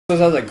So is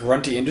that like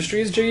Grunty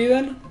Industries Jiggy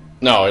then?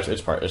 No,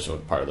 it's part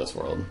of this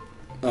world.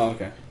 Oh,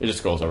 okay. It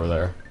just goes over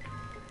there.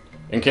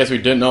 In case we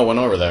didn't know it went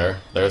over there,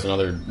 there's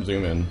another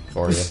zoom in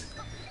for you.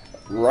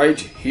 Right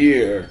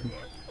here.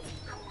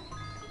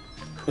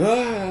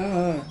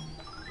 Ah.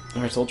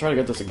 Alright, so we'll try to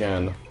get this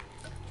again.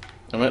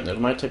 It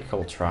might take a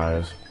couple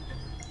tries.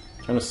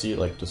 I'm trying to see,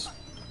 like, just...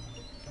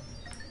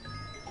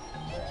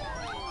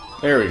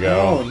 There we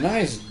go. Oh,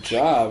 nice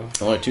job.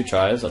 Only 2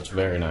 tries, that's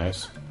very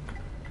nice.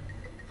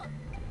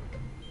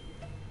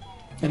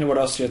 And what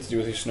else do you have to do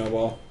with your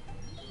snowball?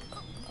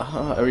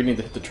 We need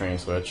to hit the train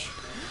switch.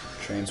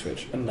 Train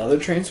switch. Another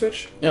train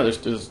switch? Yeah,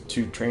 there's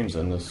 2 trains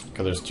in this,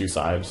 because there's 2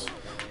 sides.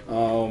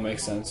 Oh,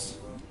 makes sense.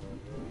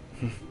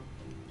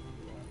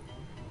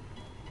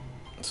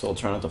 So we'll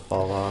try not to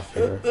fall off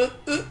here. Yep.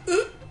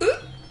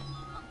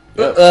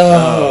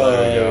 Oh,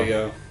 there we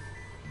go.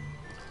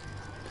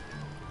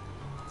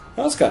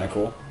 That was kind of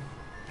cool.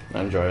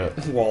 I enjoy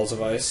it. Walls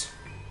of ice.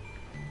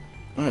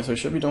 Alright, so we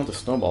should be done with the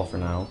snowball for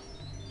now.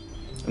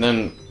 And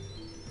then,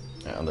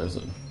 yeah,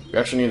 we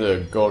actually need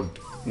to go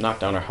knock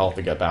down our health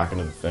to get back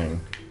into the thing.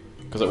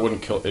 Because it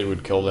would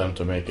kill them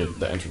to make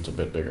the entrance a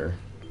bit bigger.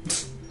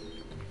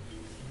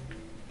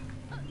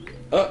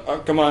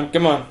 Oh, come on,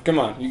 come on, come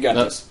on. You got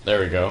this.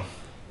 There we go.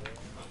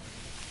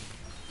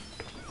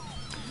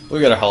 We'll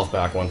get our health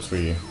back once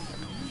we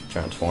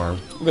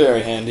transform.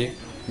 Very handy.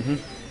 Mm-hmm.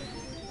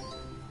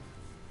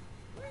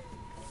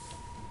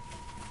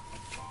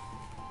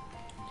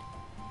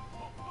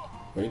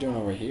 What are you doing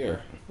over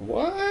here?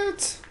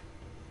 What?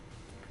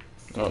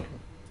 Oh.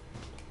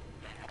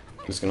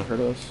 Is this gonna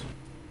hurt us?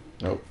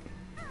 Nope.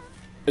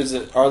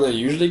 Are they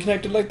usually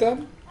connected like that?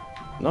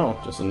 No,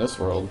 just in this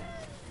world.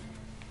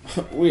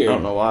 Weird. I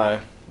don't know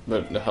why,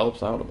 but it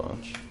helps out a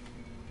bunch.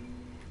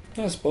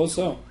 Yeah, I suppose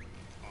so.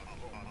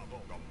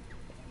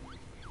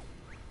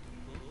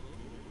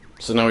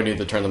 So now we need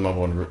to turn them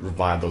over and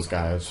revive those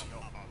guys.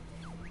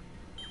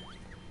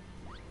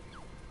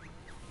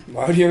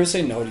 Why would you ever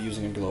say no to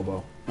using a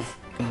Globo?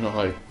 No,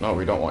 like, no,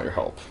 we don't want your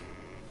help.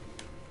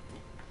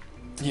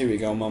 Here we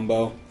go,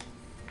 Mumbo.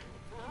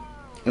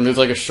 And there's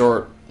like a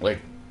short, like,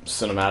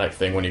 cinematic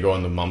thing when you go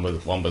into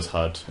Wumba's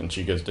hut, and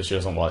she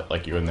doesn't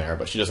like you in there,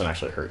 but she doesn't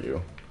actually hurt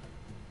you.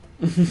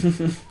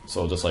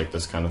 So just like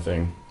this kind of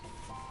thing.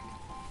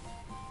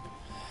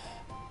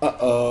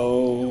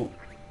 Uh-oh.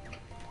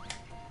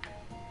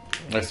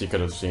 I guess you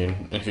could have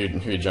seen if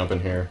you jump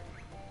in here.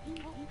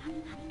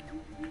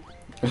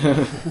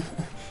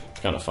 It's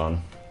kind of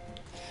fun.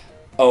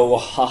 Oh,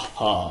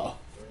 ha.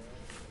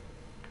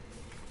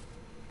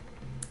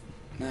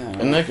 No.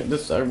 And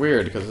this is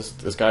weird because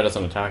this guy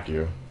doesn't attack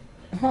you.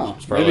 Huh.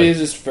 Probably, maybe he's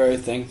just very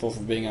thankful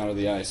for being out of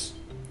the ice.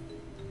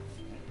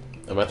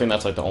 but I think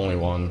that's like the only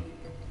one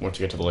once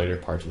you get to the later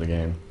parts of the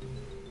game.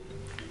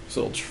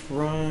 So I'll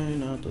try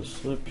not to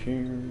slip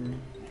here.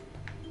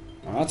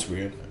 Oh, that's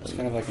weird. It's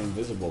kind of like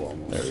invisible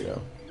almost. There we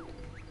go.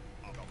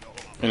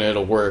 And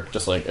it'll work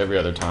just like every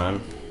other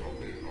time.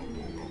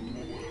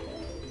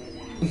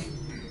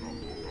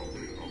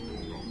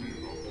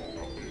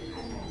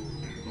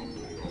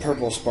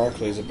 Purple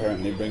sparklies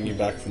apparently bring you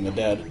back from the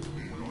dead.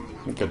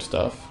 Good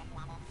stuff.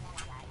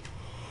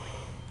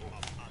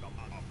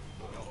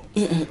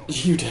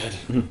 You dead.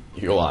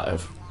 You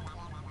alive.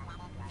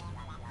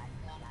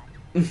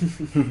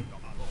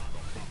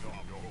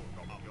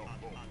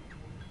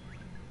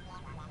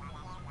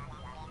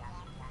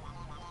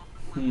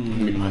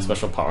 My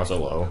special powers are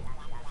low.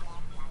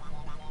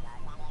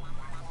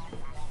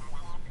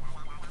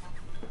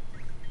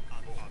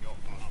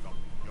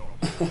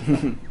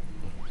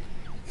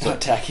 So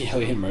tacky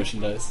alien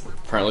merchandise.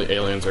 Apparently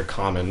aliens are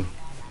common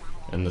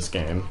in this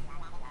game.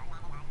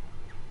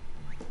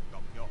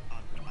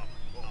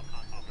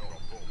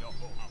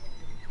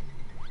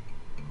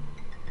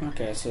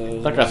 Okay,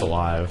 so That guy's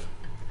alive.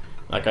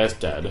 That guy's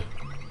dead.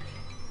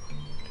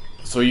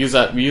 So we use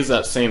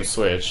that same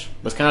switch.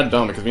 But it's kind of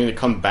dumb because we need to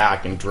come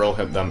back and drill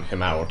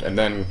him out, and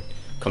then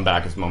come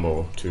back as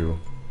Mumbo to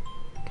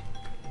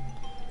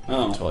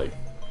like.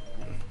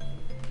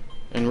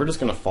 And we're just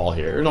gonna fall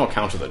here. It don't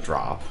count as a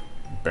drop,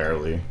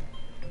 barely.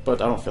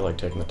 But I don't feel like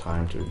taking the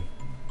time to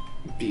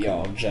be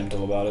all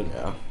gentle about it.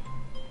 Yeah.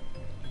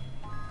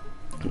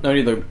 Now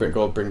we need to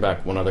go bring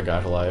back one other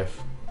guy to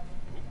life.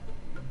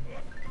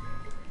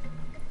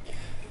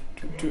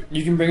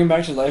 You can bring them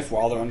back to life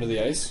while they're under the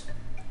ice?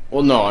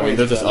 Well, no, I mean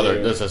there's this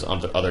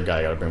other guy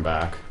I gotta bring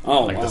back.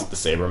 Oh, like wow. the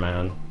Saber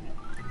Man,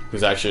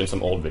 who's actually in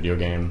some old video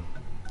game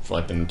for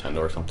like the Nintendo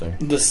or something.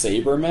 The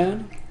Saber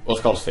Man? Well,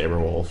 it's called Saber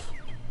Wolf.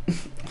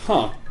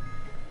 Huh.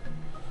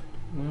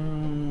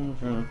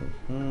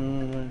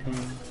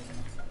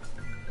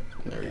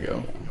 There we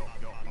go.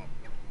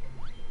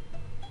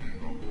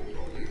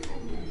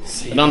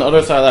 Saber. And on the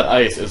other side of that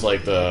ice is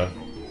like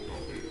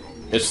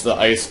it's the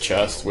ice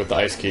chest with the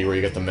ice key where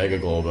you get the Mega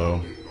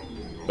Globo.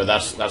 But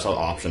that's all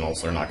optional,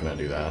 so they're not gonna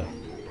do that.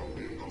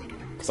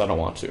 Because I don't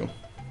want to.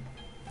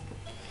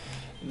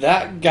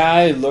 That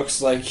guy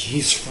looks like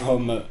he's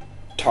from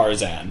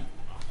Tarzan.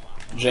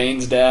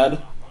 Jane's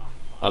dad.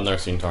 I've never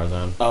seen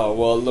Tarzan. Oh,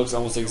 well, it looks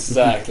almost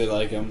exactly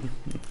like him.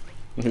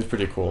 He's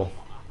pretty cool.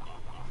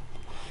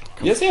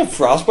 Does he have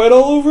frostbite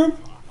all over him?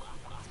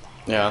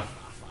 Yeah.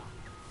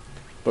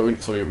 But we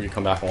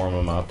come back and warm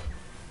him up.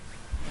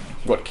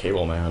 What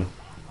Cable Man?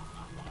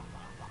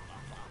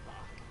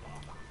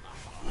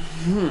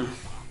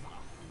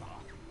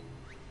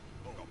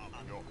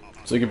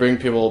 So you can bring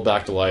people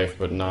back to life,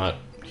 but not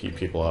heat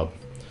people up.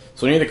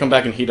 So we need to come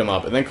back and heat him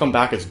up, and then come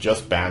back as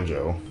just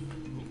Banjo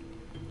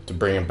to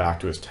bring him back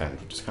to his tent,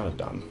 which is kind of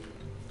dumb.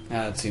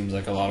 Yeah, that seems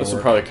like a lot of This will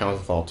work. probably count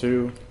as a fall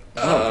too.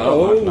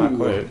 Oh, No, not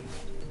quite.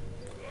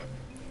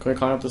 Can we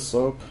climb up this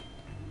slope?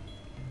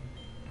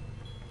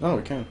 No,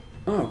 we can.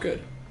 Oh,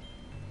 good.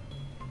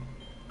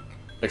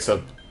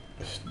 Except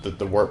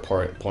the warp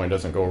point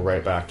doesn't go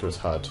right back to his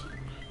hut.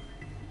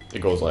 It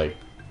goes like...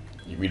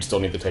 We'd still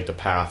need to take the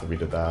path if we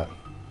did that.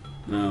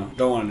 No,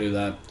 don't want to do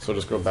that. So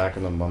just go back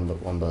in the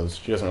Wumbas.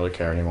 She doesn't really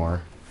care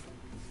anymore.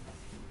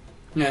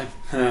 Yeah,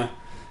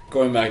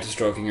 going back to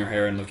stroking her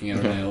hair and looking at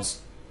her nails.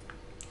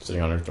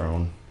 Sitting on her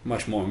throne.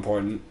 Much more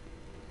important.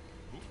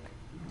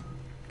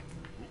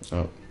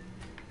 Oh.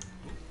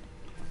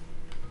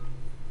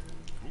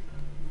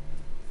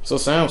 So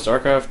Sam,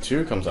 StarCraft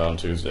 2 comes out on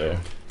Tuesday.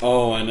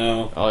 Oh, I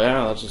know. Oh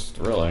yeah, that's just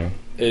thrilling.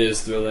 It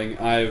is thrilling.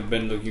 I've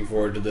been looking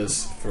forward to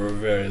this for a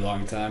very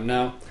long time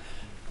now.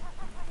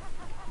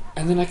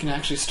 And then I can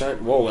actually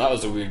start... Whoa, that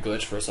was a weird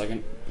glitch for a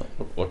second.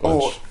 What glitch?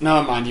 Oh,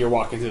 never mind, you're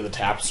walking through the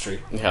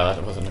tapestry. Yeah,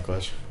 that wasn't a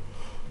glitch.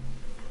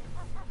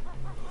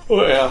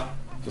 Oh, yeah.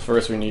 So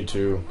first we need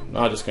to...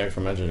 No, disconnect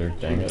from Messenger,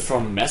 dang it.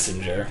 From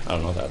Messenger. I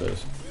don't know what that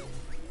is.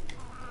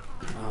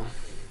 Oh.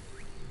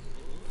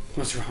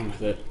 What's wrong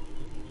with it?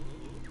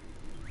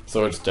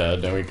 So it's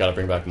dead, and we gotta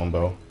bring back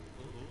Mumbo.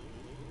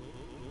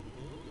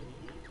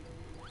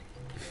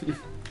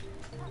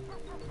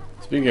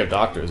 Speaking of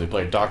doctors, they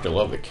played Dr.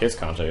 Love the Kiss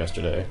concert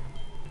yesterday.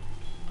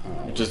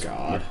 Oh, Just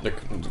God. the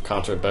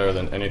concert better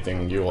than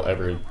anything you will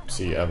ever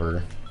see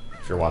ever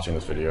if you're watching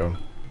this video.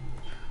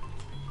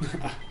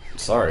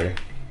 Sorry.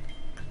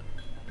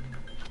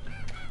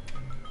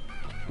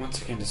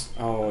 Once again, just...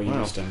 Oh, you Wow.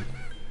 missed him.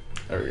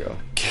 There we go.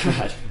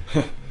 God.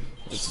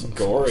 Just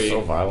gory.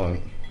 So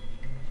violent.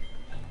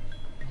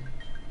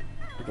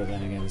 But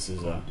then again, this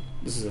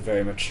is a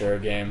very mature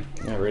game.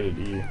 Yeah, rated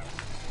E.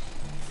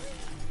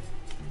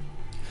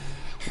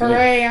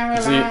 Hooray, I'm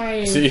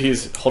alive! See,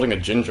 he's holding a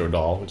Jinjo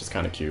doll, which is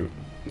kind of cute.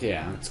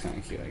 Yeah, it's kind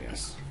of cute, I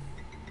guess.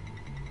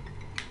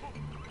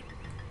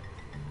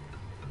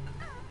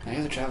 I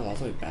have to travel all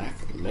the way back.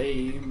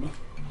 Lame.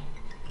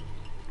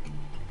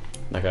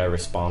 That guy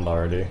respawned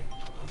already.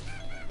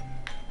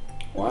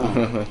 Wow.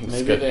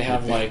 Maybe good. they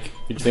have like...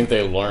 You'd think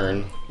they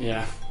learn.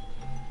 Yeah.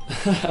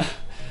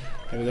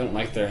 Maybe they don't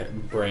like their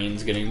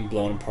brains getting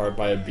blown apart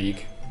by a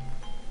beak.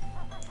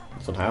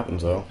 That's what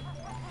happens, though.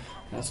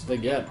 That's what they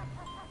get.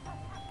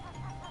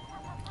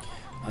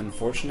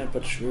 Unfortunate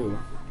but true.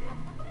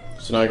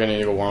 So now you're gonna need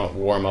to go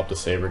warm up the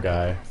Saber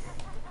guy.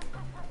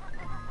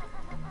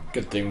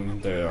 Good thing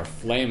there are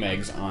flame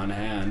eggs on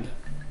hand.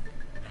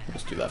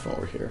 Let's do that from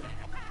over here.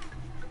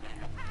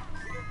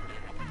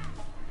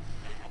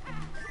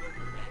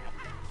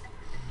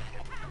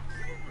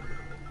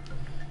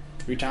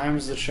 Three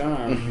times the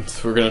charm.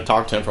 So we're gonna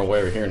talk to him from way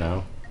over here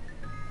now.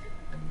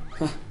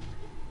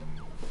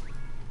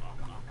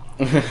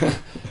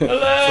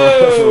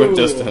 Hello! From a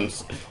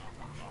distance.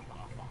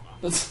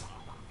 That's...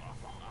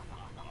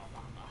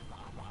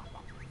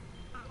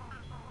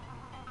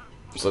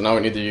 So now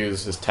we need to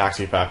use his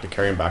taxi pack to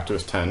carry him back to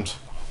his tent.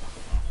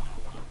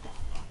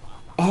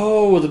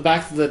 Oh, the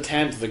back to the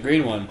tent, the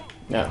green one.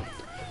 Yeah.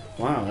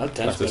 Wow, that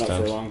tent's That's been his up for a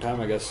tent. long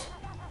time, I guess.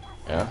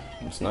 Yeah,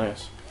 it's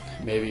nice.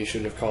 Maybe you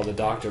should have called the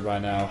doctor by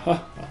now.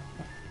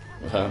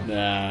 Nah,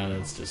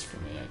 that's just for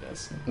me, I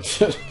guess.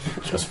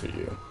 Just for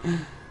you.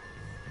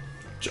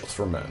 Just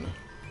for men.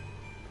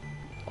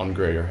 On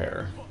grayer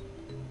hair.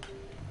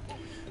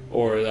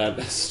 Or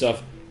that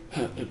stuff.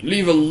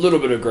 Leave a little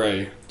bit of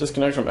gray.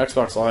 Disconnect from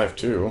Xbox Live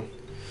too.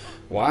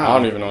 Wow. I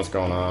don't even know what's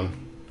going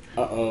on.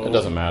 Uh-oh. It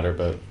doesn't matter,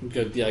 but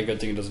Good, yeah, good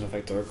thing it doesn't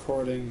affect the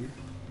recording.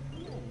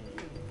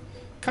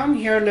 Come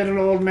here, little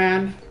old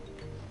man.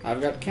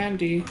 I've got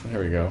candy.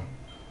 here we go.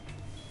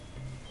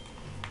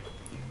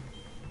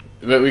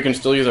 But we can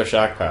still use our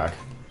shack pack.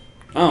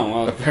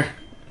 Oh, well.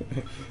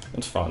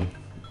 It's fun.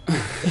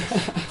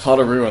 How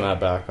to ruin that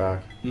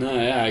backpack. No,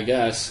 yeah, I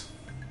guess.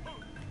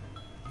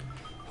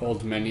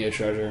 Holds many a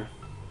treasure.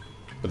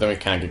 But then we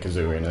can't get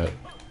Kazooie in it,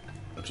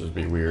 which would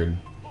be weird.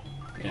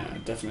 Yeah,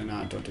 definitely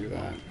not. Don't do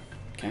that.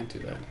 Can't do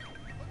that.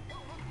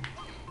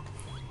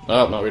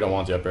 Oh, no, we don't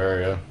want the upper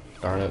area.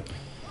 Darn it.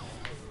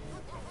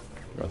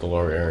 We got the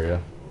lower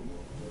area.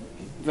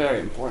 Very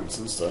important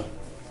since the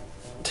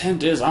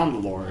tent is on the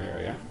lower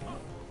area.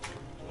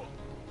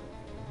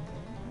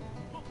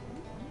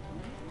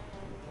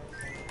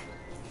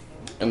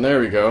 And there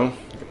we go.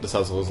 This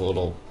has a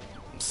little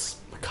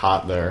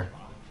cot there.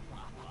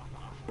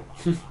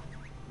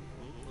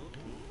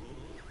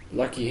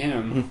 Lucky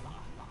him.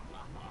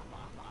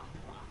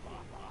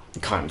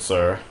 Kind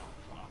sir.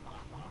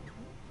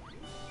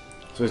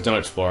 So he's done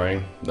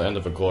exploring. The end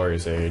of a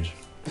glorious age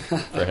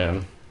for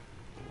him.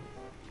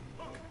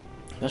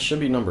 That should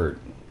be numbered.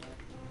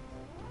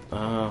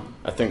 I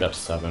think that's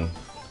 7.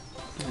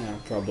 Yeah,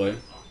 probably.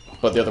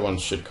 But the other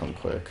ones should come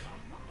quick.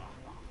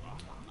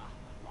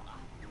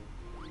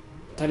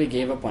 I thought he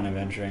gave up on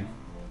adventuring.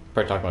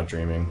 Probably talking about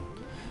dreaming.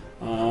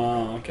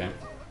 Oh, okay.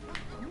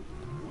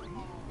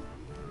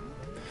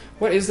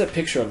 What is that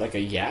picture of, like a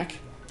yak?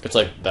 It's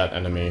like that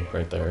enemy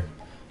right there.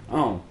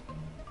 Oh.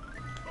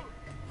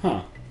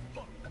 Huh.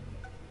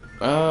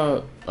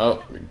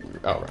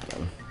 Outrun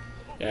him.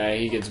 Yeah,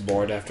 he gets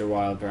bored after a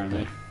while,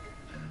 apparently.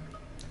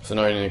 So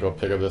now you need to go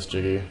pick up this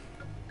Jiggy.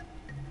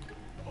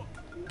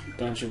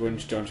 Don't you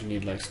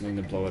need, like, something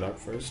to blow it up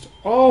first?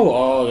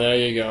 Oh, there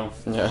you go.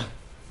 Yeah.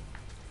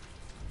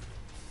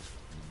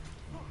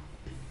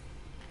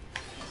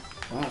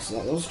 Wow,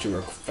 so those two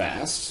are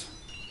fast.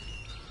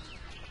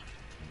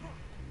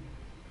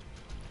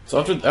 So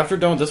after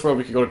done with this world,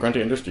 we could go to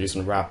Grunty Industries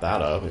and wrap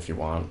that up if you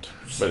want.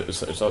 But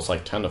it's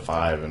like 10 to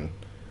 5, and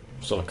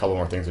still a couple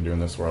more things to do in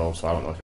this world, so I don't know if